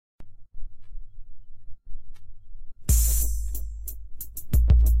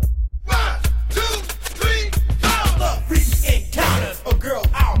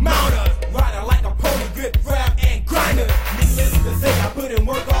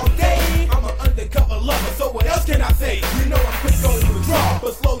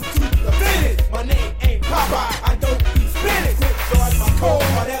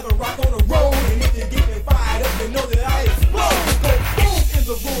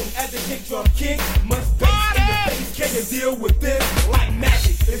as the kick drum kicks. Much bass in the face, can you deal with this? Like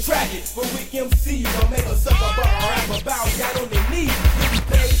magic, it's tragic, but we MCs don't make a sucker but a rapper bow down on their knees. Getting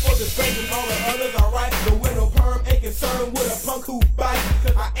paid for the strength and all the others alright. The window perm ain't concerned with a punk who bites.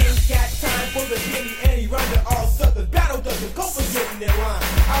 Cause I ain't got time for the Kenny and he run to all suckers. Battle doesn't go for getting that line.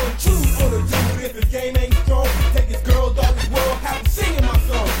 I would choose for the dude if his game ain't strong. Take his girl, dog, his world, have him singing my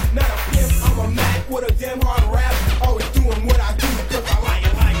song. Not a pimp, I'm a Mac with a damn hard rap. Always doing what I do cause I like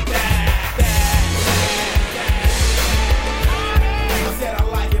it like that. I said I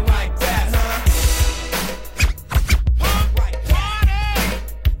like it like that, huh? Like that.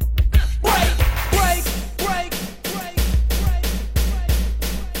 Break, break, break, break, break, break.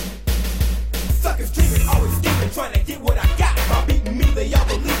 Suckers dreaming, always scheming, trying to get what I got. By beating me, they all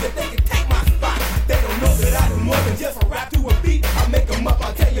believe that they can take my spot. They don't know that I do more than just a rap to a beat. I make them up,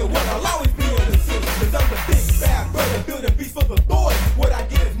 I'll tell you what, I'll always be on the scene. Cause I'm the big bad brother, building beats for the boys. What I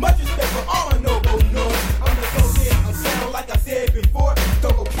get is much respect for all my noble noise. I'm the soldier of sound, like I said before.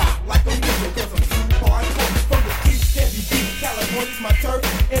 Don't go pop like a missile, cause I'm too hardcore. From the streets, can't be beat, California's my turf.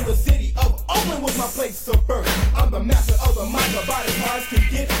 And the city of Oakland was my place of birth. I'm the master of the mic, about as hard as can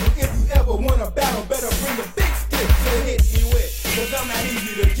get. If you ever want a battle, better bring a big stick to hit me with. Cause I'm not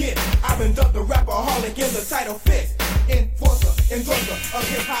easy to get. I've been dubbed the rapperholic in the title fist. Enforcer, endorser of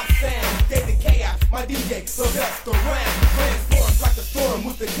hip-hop sound. David Chaos, my DJ, so that's the round. Transforms like a storm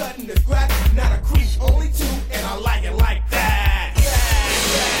with the cut and the scratch. Not a creep, only two, and I like it like that.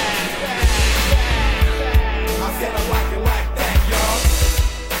 I said I like it like that, y'all.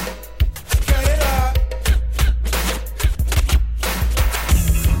 Turn it up.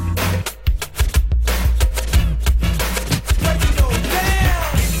 Break it on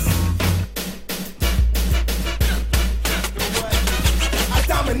down. I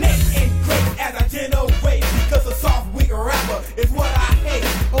dominate and great as I generate. Because a soft, weak rapper is what I hate.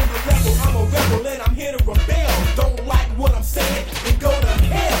 On the level, I'm a rebel and I'm here to rebel. Don't like what I'm saying, then go to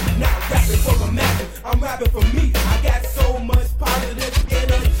hell. Not rapping for the masses, I'm rapping for me. I got so much positive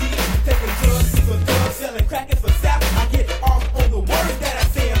energy. Taking drugs is a drug, selling crack is a sap. I get off on the words that I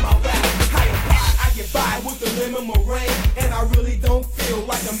say in my rap. High and high, I get by with the lemon meringue. And I really don't feel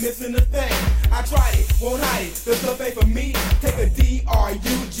like I'm missing a thing. I tried it, won't hide it, the stuff ain't for me. Take a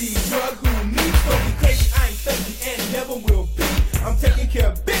D-R-U-G drug, who needs to be crazy? I ain't thirsty and never will be. I'm taking care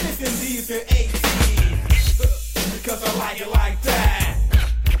of business in these here 18. Because I like it like that.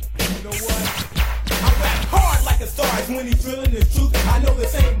 You know what? I rap hard like a stars when he's drilling his truth. I know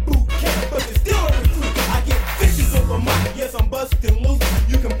this ain't boot camp, but it's still a recruit. I get vicious over mic, yes I'm busting loose.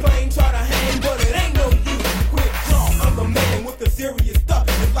 You complain, try to hang, but it ain't no use. Quick draw, I'm the man with the serious stuff.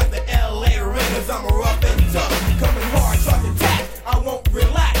 It's like the LA Raiders, I'm a rough and tough. Coming hard, charging tax, I won't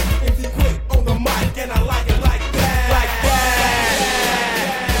relax. Empty quick on the mic, and I like it like that. Like that.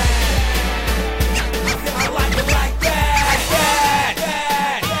 I like it like that.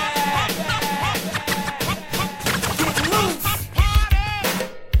 Get loose.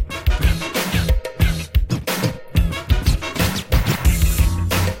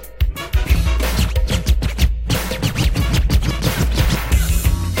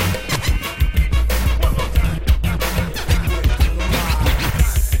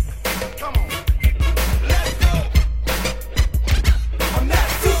 Come on. Let's go. I'm not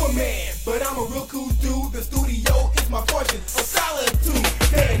Superman, but I'm a real cool dude. The studio is my fortune, a solitude.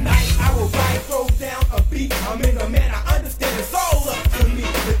 Day and night, I will write, throw down a beat. I'm in a man, I understand it's all up to me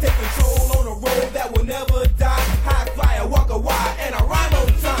to take control on a road that will never die. High flyer, walk a wire, and I rhyme on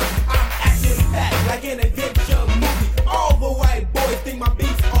time. I'm action-packed like an adventure movie. All the white boys think my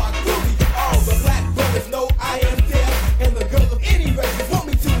beats are groovy. All the black brothers know I am there, and the girls of any race want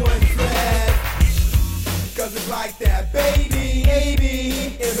me to undress. Cause it's like that, baby,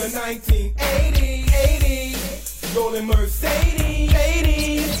 baby. In the 1980s, 80s, rolling Mercedes,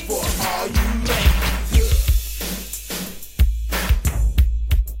 80s, for all you ladies.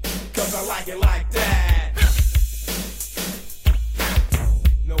 Cause I like it like that.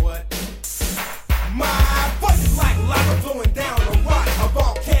 You know what? My voice is like lava flowing down a rock, a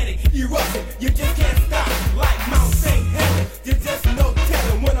volcanic eruption. You just can't stop, like Mount St. Helens. You just no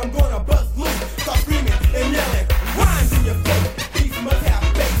telling when I'm gonna bust loose. Start screaming and yelling, rhymes in your face. These must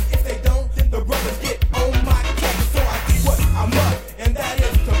have bass. If they don't, then the brothers get on my case. So I do what I must, and that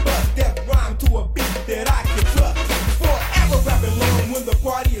is to bust that rhyme to a beat that I can trust.